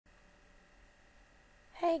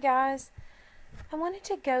Hey guys, I wanted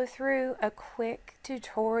to go through a quick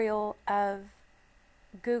tutorial of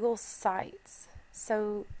Google Sites.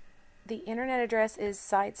 So the internet address is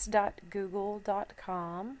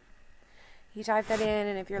sites.google.com. You type that in,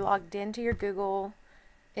 and if you're logged into your Google,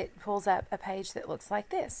 it pulls up a page that looks like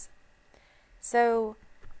this. So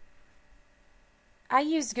I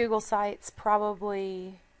used Google Sites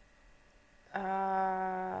probably 8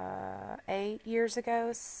 years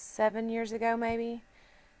ago, 7 years ago maybe,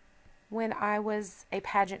 when I was a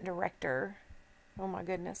pageant director. Oh my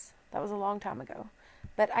goodness, that was a long time ago.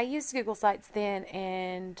 But I used Google Sites then,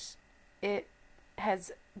 and it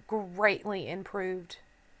has greatly improved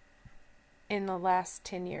in the last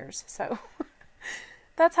 10 years. So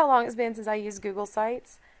that's how long it's been since I used Google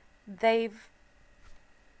Sites. They've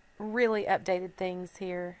really updated things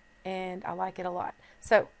here, and I like it a lot.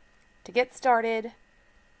 So to get started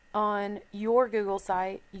on your Google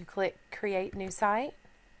site, you click Create New Site.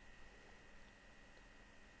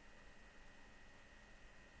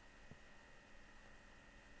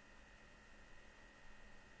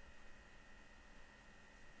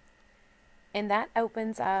 And that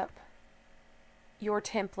opens up your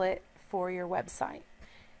template for your website.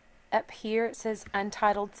 Up here it says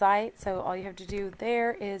Untitled Site, so all you have to do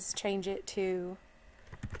there is change it to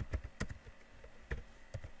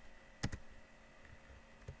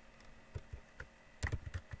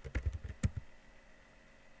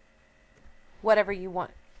whatever you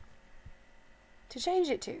want to change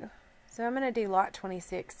it to. So I'm going to do Lot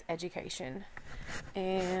 26 Education.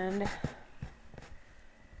 And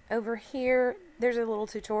over here there's a little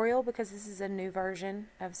tutorial because this is a new version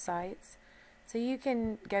of Sites. So you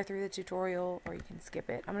can go through the tutorial or you can skip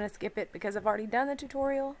it. I'm going to skip it because I've already done the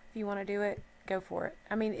tutorial. If you want to do it, go for it.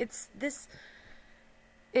 I mean, this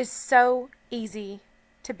is so easy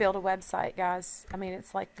to build a website, guys. I mean,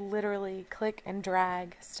 it's like literally click and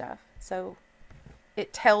drag stuff. So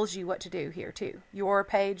it tells you what to do here too. Your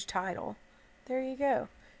page title. There you go.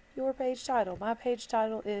 Your page title. My page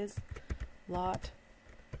title is Lot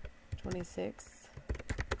 26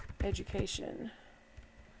 Education.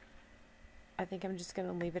 I think I'm just going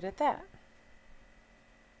to leave it at that.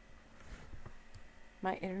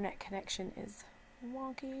 My internet connection is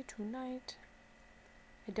wonky tonight.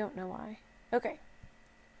 I don't know why. Okay.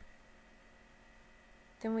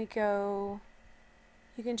 Then we go,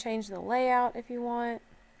 you can change the layout if you want.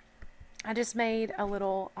 I just made a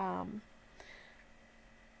little,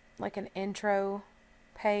 like an intro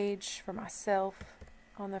page for myself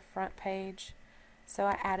on the front page. So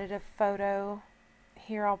I added a photo.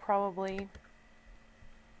 Here I'll probably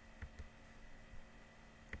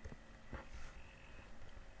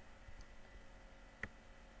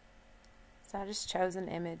so I just chose an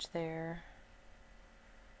image there.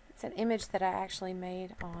 It's an image that I actually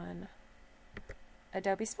made on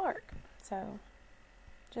Adobe Spark. So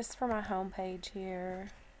just for my home page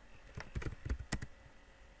here.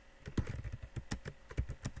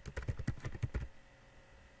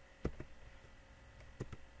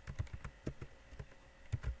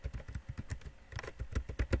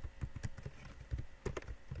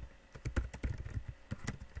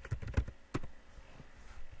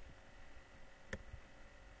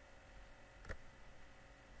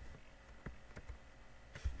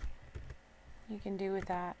 You can do with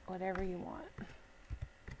that whatever you want.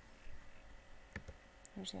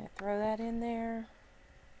 I'm just going to throw that in there.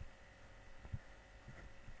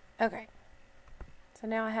 Okay, so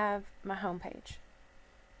now I have my home page.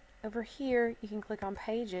 Over here you can click on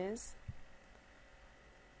Pages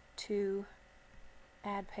to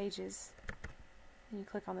add pages. And you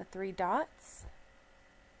click on the three dots.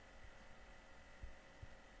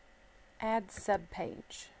 Add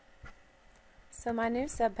subpage. So my new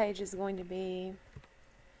subpage is going to be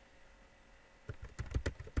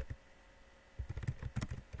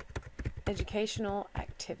Educational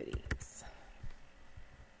Activities.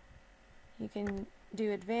 You can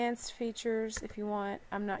do advanced features if you want.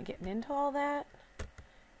 I'm not getting into all that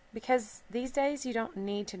because these days you don't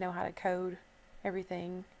need to know how to code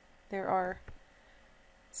everything. There are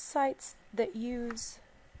sites that use...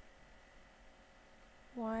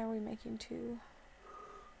 Why are we making two?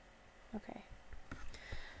 Okay.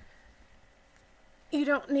 You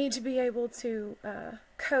don't need to be able to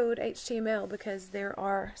code HTML because there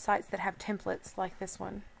are sites that have templates like this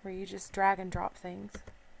one where you just drag and drop things.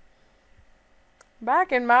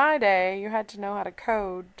 Back in my day, you had to know how to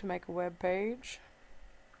code to make a web page.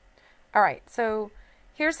 Alright, so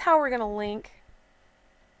here's how we're going to link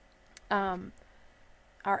our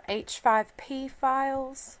H5P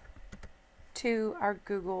files to our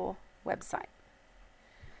Google website.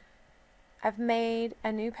 I've made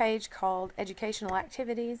a new page called Educational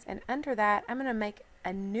Activities, and under that I'm going to make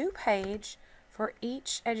a new page for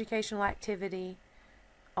each educational activity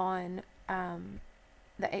on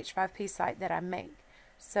the H5P site that I make.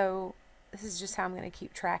 So this is just how I'm going to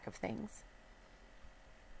keep track of things.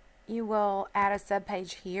 You will add a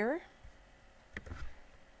subpage here,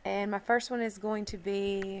 and my first one is going to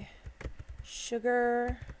be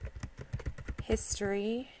sugar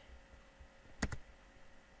history.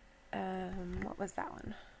 What was that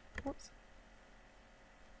one? Whoops.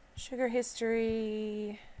 Sugar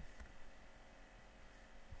history.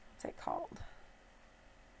 What's it called?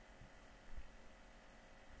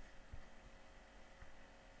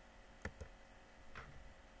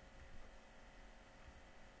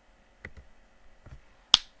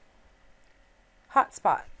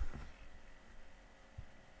 Hotspot.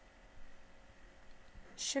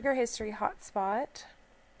 Sugar history hotspot.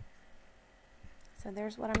 So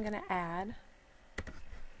there's what I'm going to add.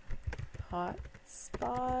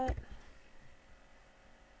 Hotspot.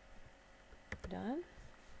 Done.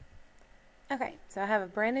 Okay, so I have a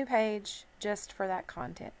brand new page just for that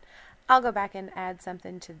content. I'll go back and add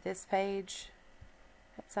something to this page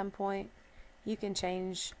at some point. You can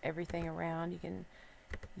change everything around. You can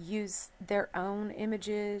use their own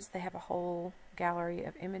images. They have a whole gallery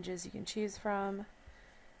of images you can choose from.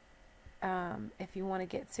 If you want to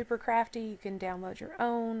get super crafty, you can download your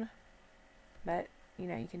own, but you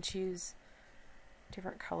know, you can choose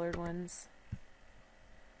different colored ones,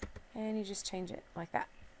 and you just change it like that.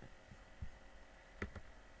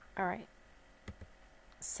 Alright,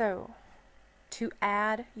 so to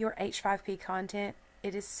add your H5P content,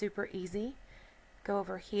 it is super easy. Go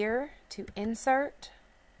over here to Insert,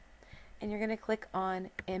 and you're going to click on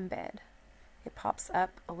Embed. It pops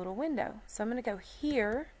up a little window. So I'm going to go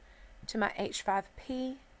here to my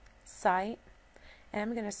H5P site, and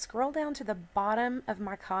I'm going to scroll down to the bottom of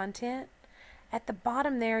my content. At the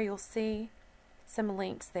bottom there, you'll see some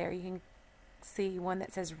links there. You can see one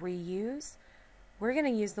that says Reuse. We're going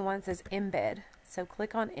to use the one that says Embed. So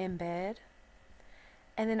click on Embed,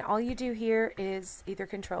 and then all you do here is either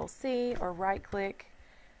Control C or right click,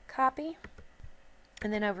 copy,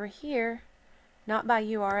 and then over here, not by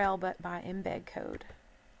URL but by embed code.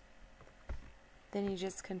 Then you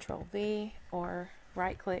just Control V or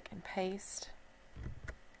right click and paste.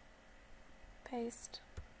 Paste.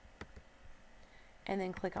 And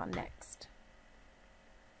then click on Next.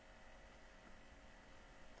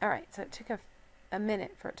 Alright, so it took a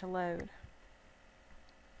minute for it to load.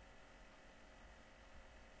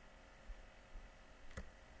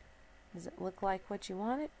 Does it look like what you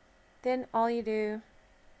want it? Then all you do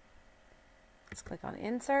is click on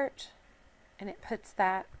Insert, and it puts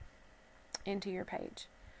that into your page.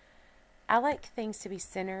 I like things to be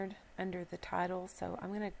centered under the title, so I'm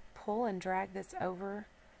going to pull and drag this over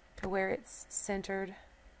to where it's centered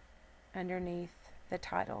underneath the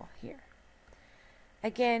title here.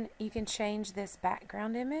 Again, you can change this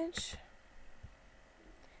background image.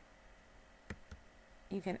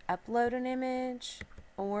 You can upload an image,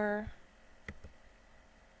 or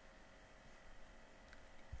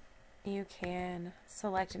you can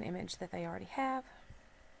select an image that they already have.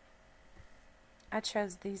 I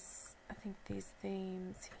chose these, I think these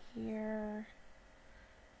themes here.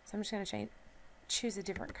 So I'm just going to choose a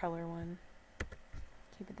different color one.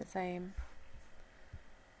 Keep it the same.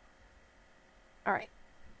 Alright,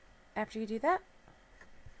 after you do that,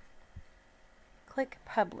 click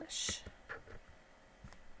Publish.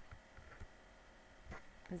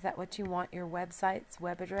 Is that what you want your website's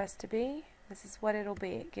web address to be? This is what it'll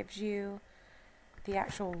be. It gives you the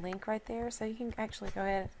actual link right there, so you can actually go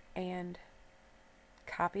ahead and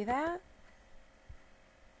copy that.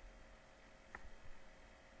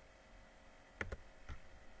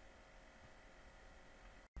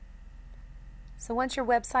 So once your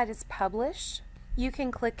website is published, you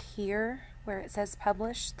can click here where it says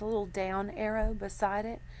Publish, the little down arrow beside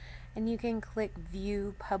it, and you can click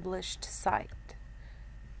View Published Site.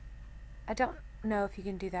 I don't know if you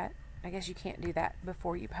can do that. I guess you can't do that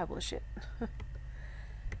before you publish it.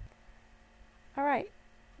 Alright,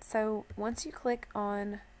 so once you click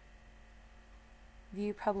on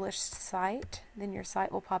View Published Site, then your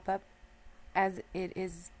site will pop up as it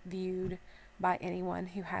is viewed by anyone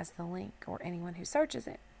who has the link or anyone who searches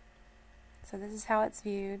it. So this is how it's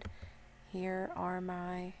viewed. Here are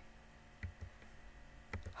my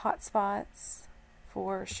hotspots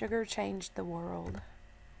for Sugar Changed the World.